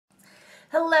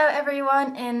Hello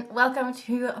everyone and welcome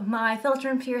to my Filter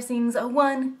and Piercings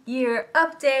 1 year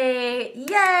update!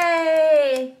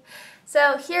 Yay!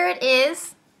 So here it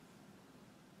is.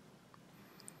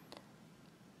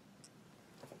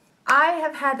 I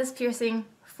have had this piercing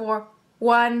for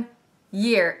 1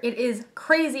 year. It is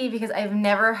crazy because I've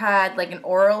never had like an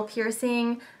oral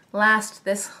piercing last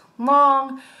this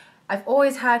long. I've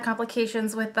always had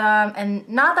complications with them, and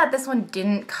not that this one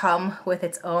didn't come with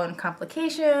its own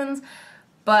complications,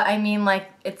 but I mean, like,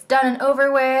 it's done and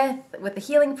over with the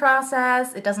healing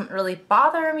process. It doesn't really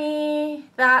bother me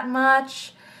that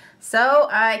much. So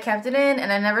I kept it in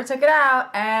and I never took it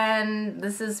out, and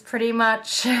this is pretty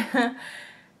much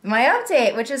my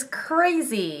update, which is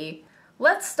crazy.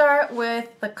 Let's start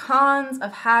with the cons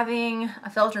of having a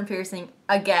filter and piercing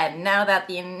again, now that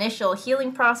the initial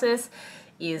healing process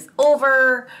is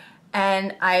over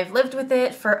and I've lived with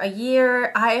it for a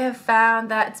year. I have found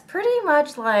that it's pretty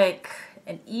much like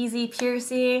an easy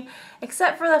piercing,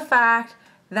 except for the fact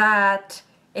that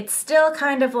it still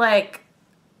kind of like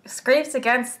scrapes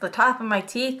against the top of my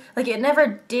teeth. Like, it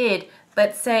never did,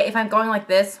 but say if I'm going like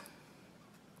this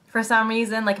for some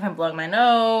reason, like if I'm blowing my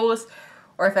nose,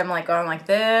 or if I'm like going like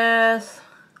this,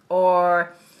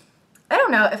 or I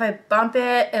don't know, if I bump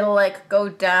it, it'll like go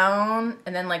down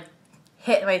and then like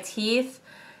hit my teeth,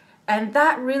 and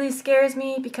that really scares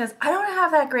me because I don't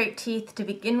have that great teeth to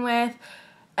begin with.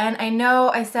 And I know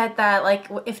I said that, like,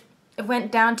 if it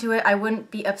went down to it, I wouldn't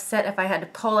be upset if I had to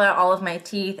pull out all of my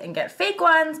teeth and get fake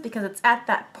ones, because it's at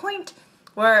that point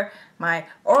where my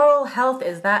oral health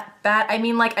is that bad. I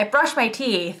mean, like, I brush my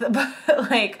teeth, but,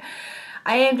 like,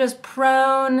 I am just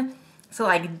prone to,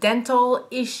 like, dental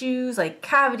issues, like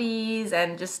cavities,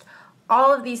 and just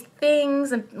all of these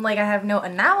things. And, like, I have no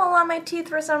enamel on my teeth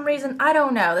for some reason. I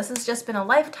don't know. This has just been a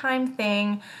lifetime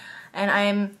thing, and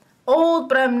I'm old,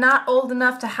 but I'm not old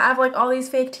enough to have like all these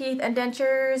fake teeth and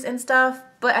dentures and stuff.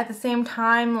 But at the same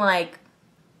time, like,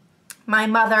 my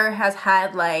mother has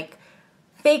had like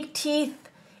fake teeth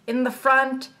in the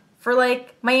front for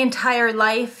like my entire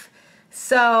life,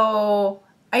 so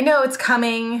I know it's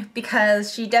coming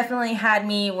because she definitely had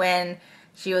me when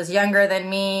she was younger than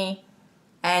me,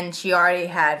 and she already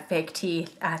had fake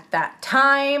teeth at that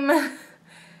time.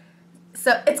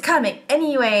 So it's coming.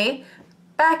 Anyway,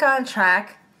 back on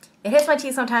track. It hits my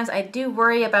teeth sometimes. I do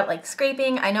worry about like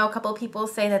scraping. I know a couple of people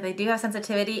say that they do have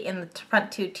sensitivity in the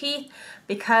front two teeth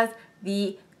because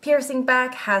the piercing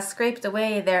back has scraped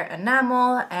away their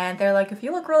enamel, and they're like, if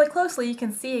you look really closely you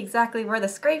can see exactly where the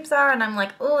scrapes are, and I'm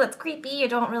like, oh, that's creepy, I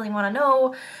don't really want to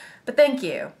know, but thank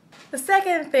you. The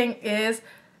second thing is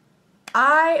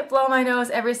I blow my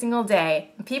nose every single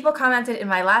day. People commented in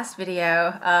my last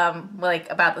video, like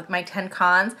about my 10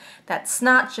 cons, that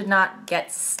snot should not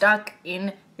get stuck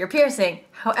in your piercing.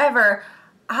 However,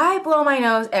 I blow my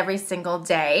nose every single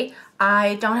day.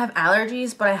 I don't have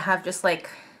allergies, but I have just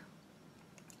like,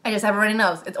 I just have a runny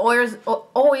nose. It's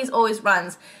always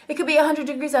runs. It could be 100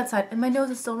 degrees outside and my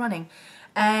nose is still running.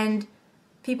 And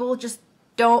people just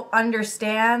don't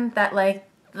understand that, like,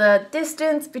 the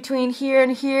distance between here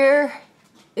and here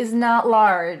is not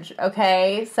large,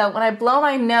 okay? So when I blow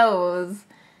my nose,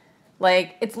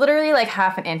 like, it's literally like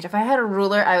half an inch. If I had a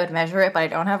ruler, I would measure it, but I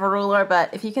don't have a ruler.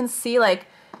 But if you can see, like,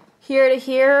 here to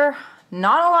here,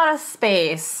 not a lot of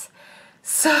space.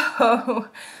 So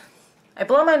I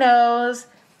blow my nose,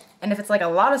 and if it's like a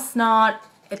lot of snot,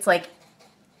 it's like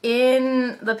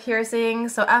in the piercing.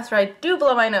 So after I do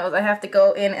blow my nose, I have to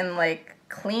go in and like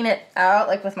clean it out,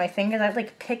 like with my fingers. I have to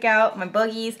like pick out my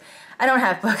boogies. I don't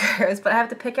have boogers, but I have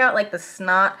to pick out like the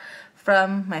snot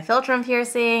from my filter and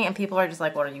piercing, and people are just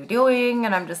like, what are you doing?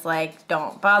 And I'm just like,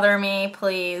 don't bother me,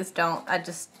 please, don't,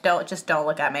 just don't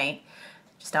look at me,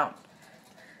 just don't.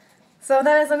 So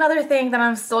that is another thing that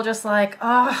I'm still just like,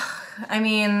 oh, I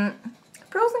mean,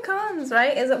 pros and cons,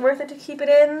 right? Is it worth it to keep it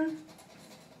in?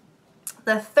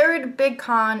 The third big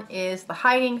con is the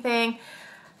hiding thing.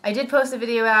 I did post a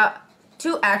video out,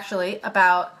 two actually,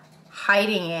 about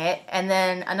hiding it, and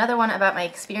then another one about my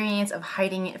experience of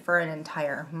hiding it for an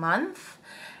entire month.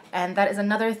 And that is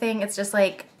another thing. It's just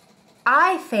like,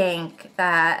 I think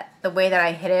that the way that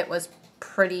I hid it was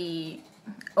pretty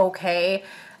okay.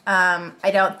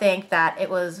 I don't think that it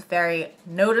was very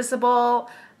noticeable,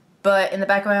 but in the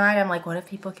back of my mind I'm like, what if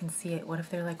people can see it? What if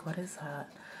they're like, what is that?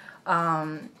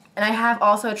 And I have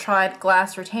also tried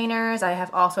glass retainers. I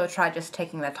have also tried just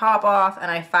taking the top off, and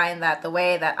I find that the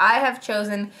way that I have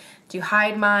chosen to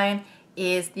hide mine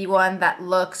is the one that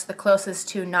looks the closest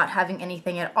to not having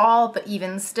anything at all, but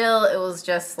even still, it was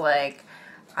just like,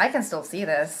 I can still see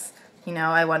this. You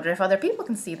know, I wonder if other people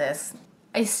can see this.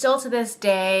 I still to this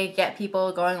day get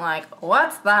people going like,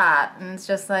 what's that? And it's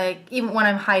just like, even when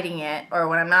I'm hiding it or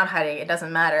when I'm not hiding it, it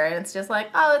doesn't matter. And it's just like,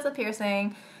 oh, it's a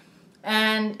piercing.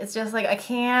 And it's just like, I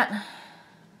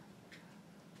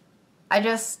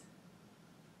just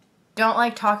don't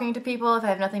like talking to people if I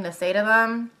have nothing to say to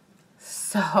them.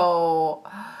 So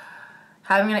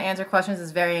having to answer questions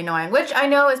is very annoying, which I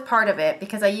know is part of it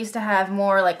because I used to have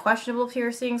more like questionable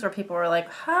piercings where people were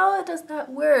like, how does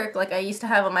that work? Like I used to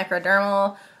have a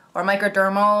microdermal or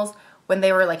microdermals when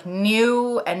they were like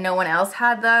new and no one else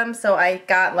had them. So I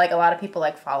got like a lot of people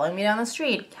like following me down the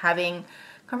street, having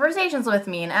conversations with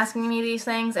me and asking me these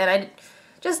things, and I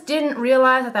just didn't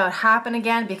realize that that would happen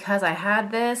again because I had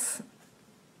this,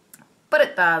 but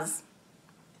it does.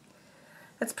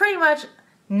 It's pretty much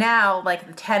now like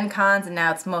the 10 cons, and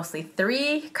now it's mostly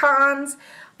 3 cons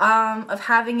of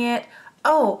having it.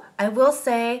 Oh, I will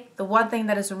say the one thing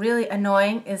that is really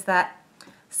annoying is that,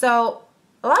 so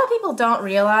a lot of people don't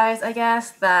realize, I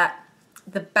guess, that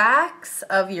the backs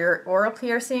of your oral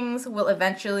piercings will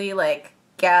eventually like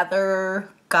gather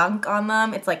gunk on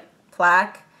them. It's like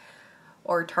plaque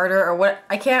or tartar or what,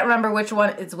 I can't remember which one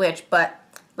is which, but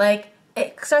like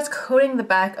it starts coating the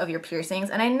back of your piercings,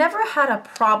 and I never had a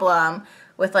problem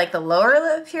with like the lower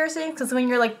lip piercings because when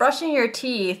you're like brushing your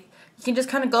teeth, you can just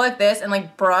kind of go like this and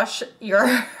like brush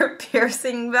your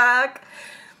piercing back.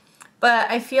 But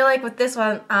I feel like with this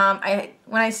one,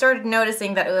 when I started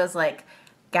noticing that it was like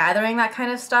gathering that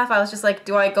kind of stuff, I was just like,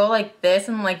 do I go like this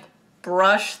and like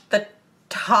brush the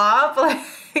top?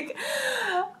 Like,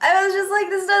 I was just like,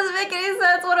 this doesn't make any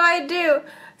sense. What do I do?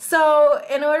 So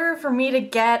in order for me to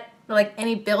get like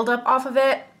any buildup off of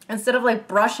it, instead of like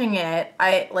brushing it,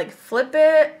 I like flip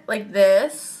it like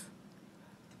this,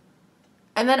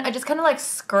 and then I just kind of like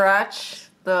scratch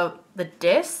the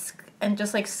disc and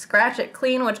just like scratch it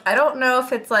clean, which I don't know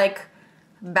if it's like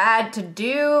bad to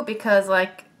do because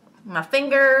like my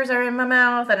fingers are in my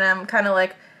mouth and I'm kind of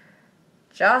like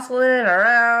jostling it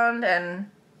around, and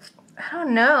I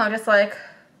don't know, I'm just like,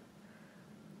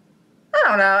 I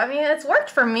don't know, I mean it's worked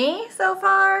for me so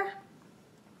far,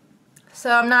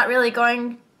 so I'm not really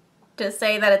going to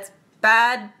say that it's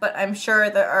bad, but I'm sure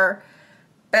there are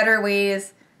better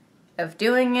ways of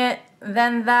doing it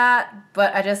than that,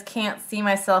 but I just can't see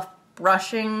myself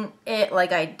brushing it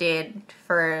like I did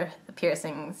for the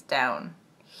piercings down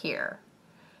here.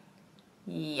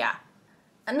 Yeah.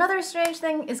 Another strange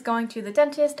thing is going to the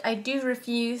dentist. I do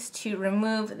refuse to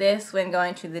remove this when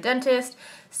going to the dentist,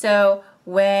 so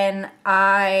when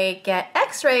I get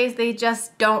x-rays, they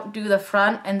just don't do the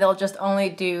front and they'll just only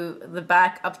do the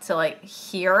back up to like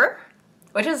here,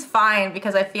 which is fine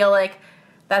because I feel like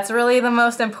that's really the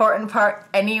most important part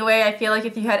anyway. I feel like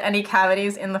if you had any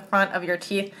cavities in the front of your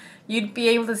teeth, you'd be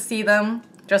able to see them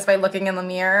just by looking in the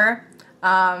mirror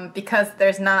because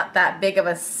there's not that big of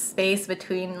a space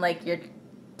between like your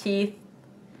teeth.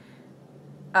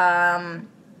 So I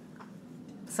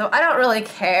don't really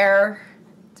care,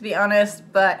 to be honest,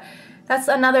 but that's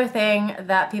another thing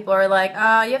that people are like,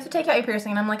 you have to take out your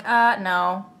piercing, and I'm like,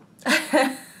 no.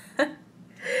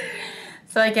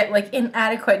 So I get like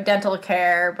inadequate dental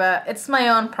care, but it's my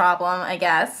own problem, I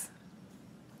guess.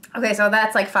 Okay, so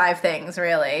that's like 5 things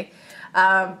really.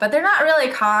 But they're not really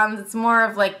cons, it's more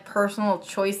of like personal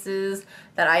choices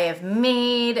that I have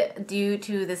made due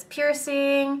to this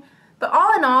piercing. But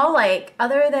all in all, like,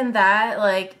 other than that,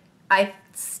 like, I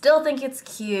still think it's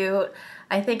cute.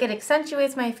 I think it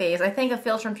accentuates my face. I think a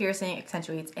philtrum piercing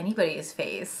accentuates anybody's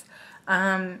face.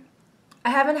 I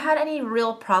haven't had any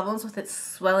real problems with it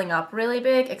swelling up really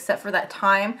big, except for that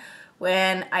time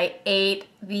when I ate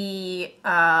the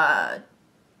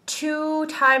 2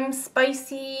 times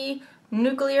spicy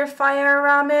nuclear fire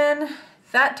ramen.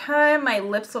 That time my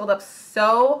lips swelled up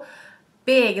so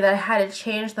big that I had to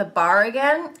change the bar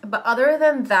again. But other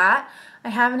than that, I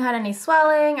haven't had any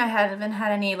swelling. I haven't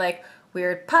had any like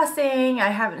weird pussing. I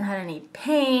haven't had any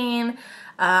pain.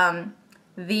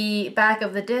 The back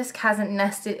of the disc hasn't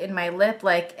nested in my lip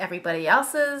like everybody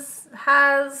else's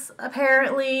has,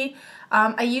 apparently.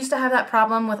 I used to have that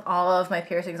problem with all of my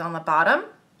piercings on the bottom.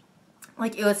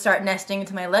 Like, it would start nesting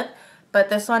into my lip, but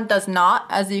this one does not,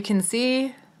 as you can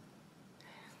see.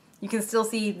 You can still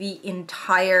see the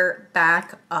entire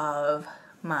back of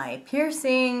my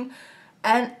piercing.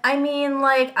 And I mean,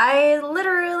 like, I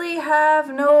literally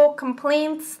have no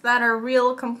complaints that are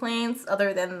real complaints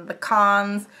other than the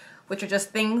cons, which are just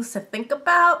things to think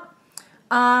about.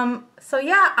 So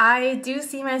yeah, I do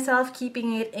see myself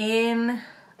keeping it in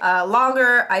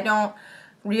longer. I don't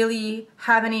really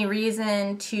have any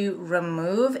reason to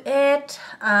remove it.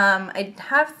 I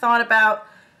have thought about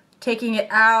taking it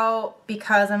out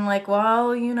because I'm like,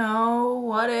 well, you know,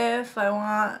 what if I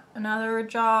want another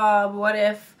job? What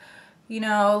if, you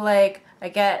know, like I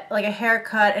get like a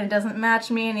haircut and it doesn't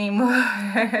match me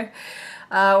anymore?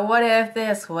 What if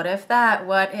this? What if that?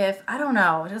 What if, I don't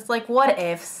know, just like what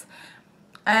ifs.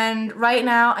 And right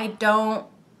now I don't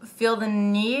feel the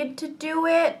need to do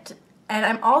it. And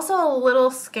I'm also a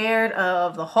little scared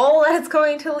of the hole that it's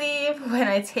going to leave when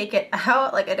I take it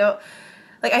out. Like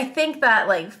I think that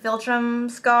like philtrum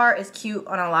scar is cute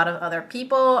on a lot of other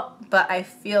people, but I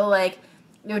feel like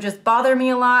it would just bother me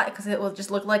a lot because it will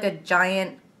just look like a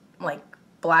giant like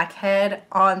blackhead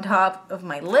on top of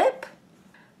my lip.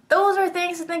 Those are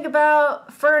things to think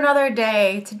about for another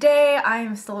day. Today I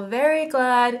am still very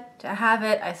glad to have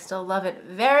it. I still love it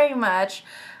very much.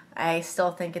 I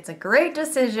still think it's a great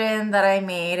decision that I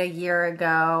made a year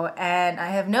ago, and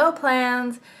I have no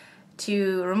plans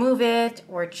to remove it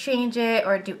or change it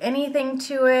or do anything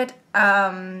to it.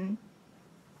 And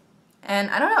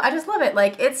I don't know, I just love it.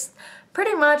 Like, it's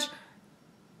pretty much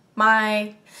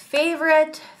my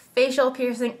favorite facial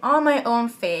piercing on my own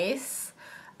face.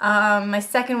 My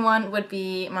second one would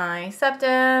be my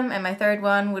septum, and my third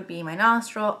one would be my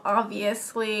nostril,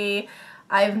 obviously.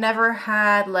 I've never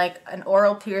had like an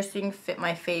oral piercing fit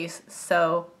my face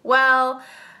so well,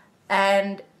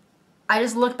 and I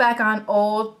just look back on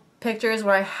old pictures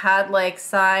where I had like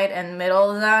side and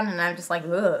middle done, and I'm just like,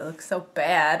 ugh, it looks so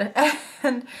bad.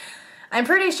 And I'm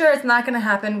pretty sure it's not gonna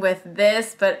happen with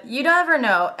this, but you never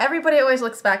know. Everybody always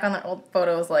looks back on their old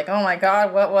photos like, oh my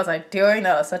god, what was I doing?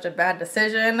 That was such a bad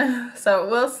decision. So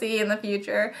we'll see in the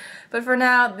future. But for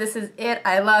now, this is it.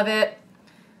 I love it.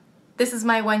 This is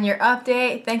my 1 year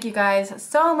update. Thank you guys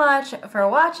so much for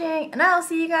watching, and I'll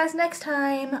see you guys next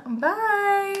time.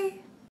 Bye!